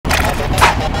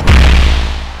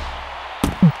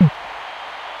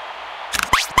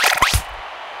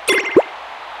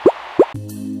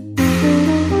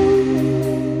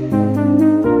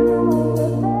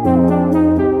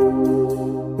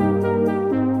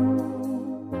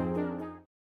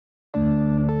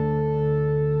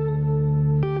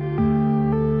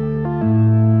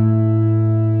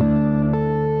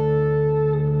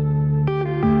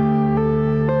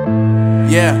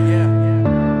Yeah.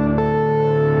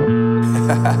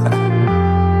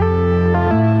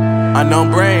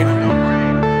 Unknown Brain,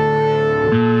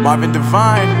 Marvin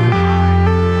Divine.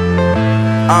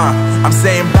 I'm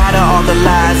saying bye to all the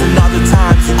lies and all the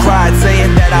times you cried,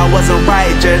 saying that I wasn't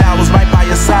right, yet I was right by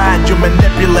your side. You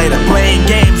manipulator, playing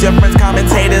games, your friends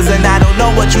commentators, and I don't know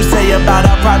what you say about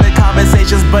our private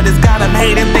conversations, but it's got them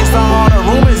hating. Thanks to all the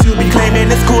rumors you be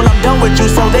claiming. It's cool, I'm done with you,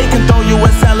 so they can throw you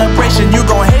a celebration. You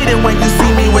gon' hate it when you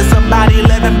see me with somebody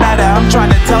living better. I'm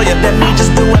trying to tell you that me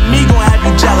just doing me gon' have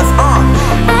you jealous.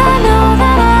 I know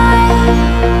that I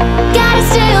gotta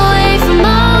stay away from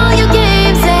all your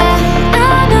games, yeah.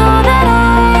 I know that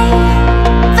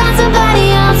I found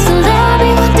somebody else to love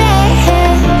me one day,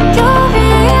 yeah. You'll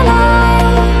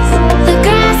realize the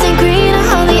grass ain't greener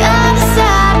on the other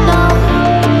side, no.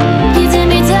 You did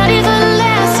me dirty for the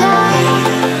last time,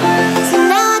 so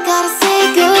now I gotta say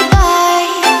goodbye.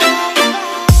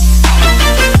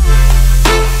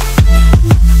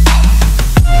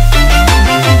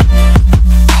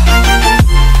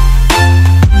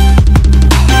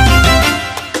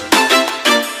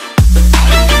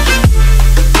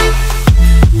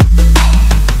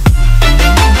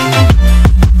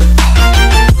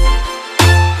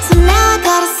 So now I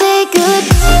gotta say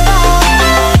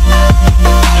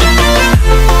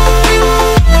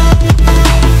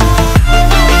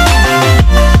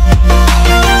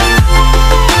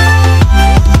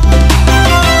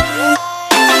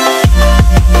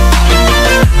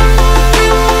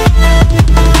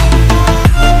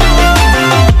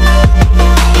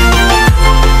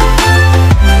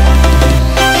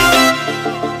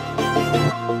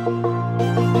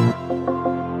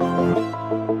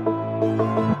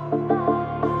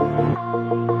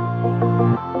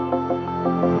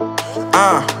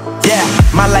Yeah,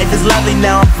 my life is lovely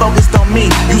now, I'm focused on me.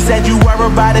 You said you were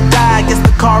about to die, I guess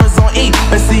the car is on E.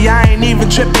 But see, I ain't even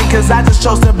tripping, cause I just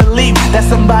chose to believe that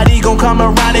somebody gon' come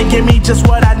around and give me just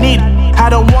what I need. I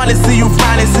don't wanna see you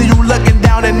frowning, see you looking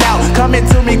down and out, coming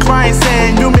to me crying,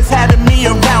 saying you miss having me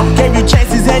around. Gave you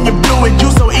chances and you blew it,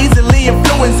 you so easily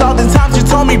influenced. All the times you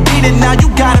told me beat it, now you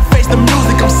gotta face the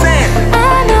music. I'm saying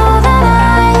I know that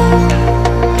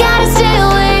I gotta stay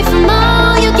away from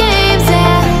all your games,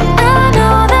 yeah. I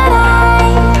know that I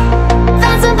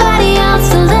found somebody else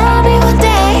to love me one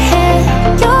day,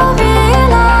 yeah. You'll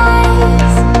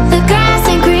realize the grass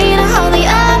ain't greener on the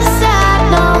other side,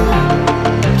 no.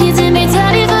 You did me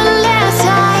dirty for the last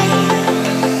time,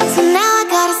 so now I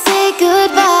gotta say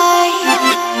goodbye.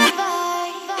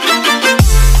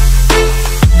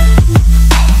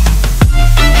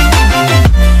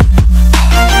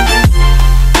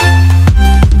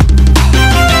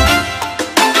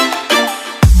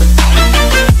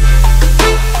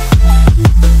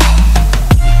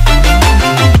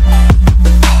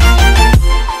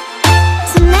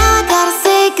 So now I gotta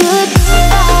say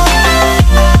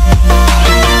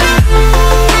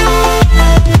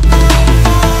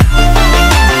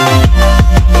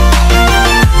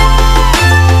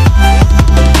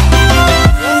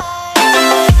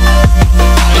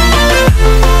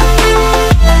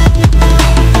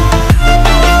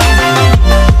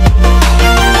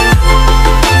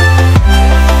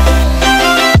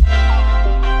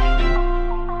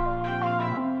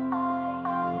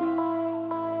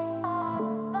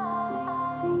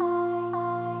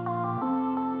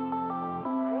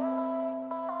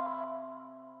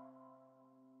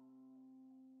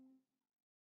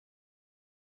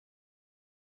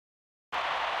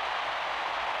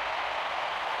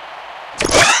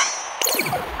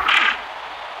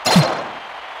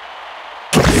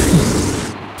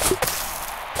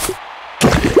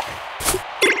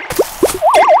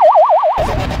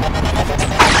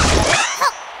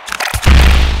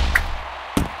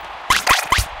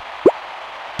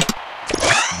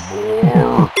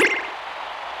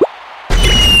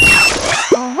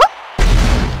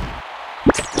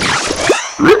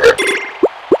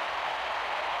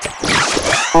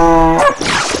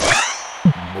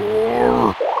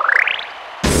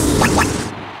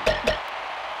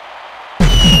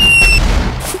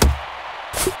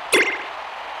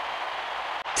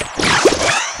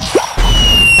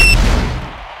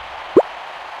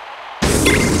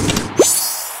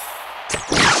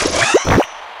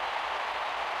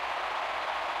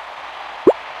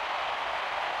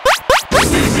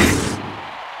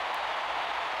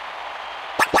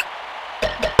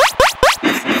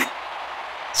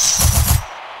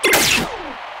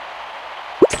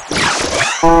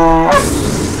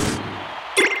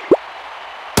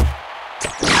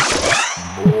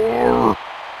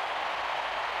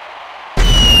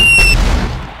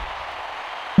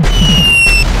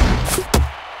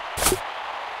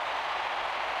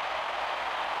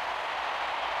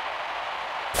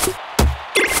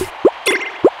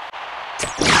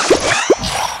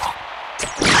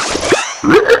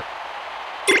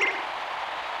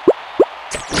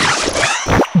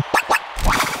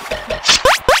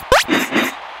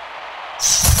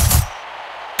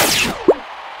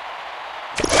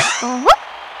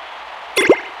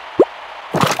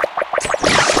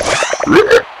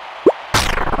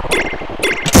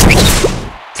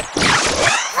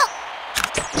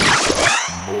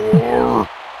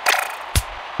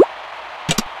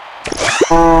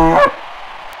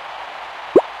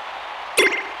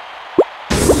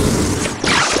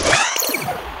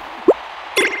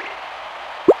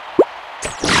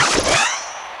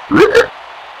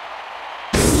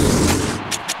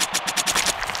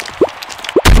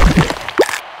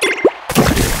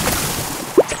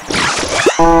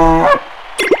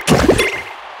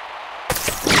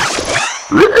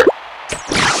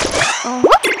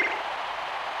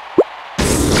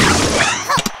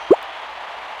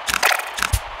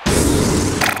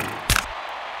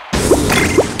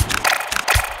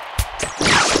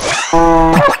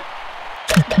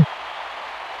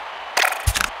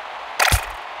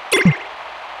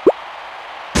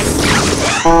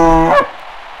Oh.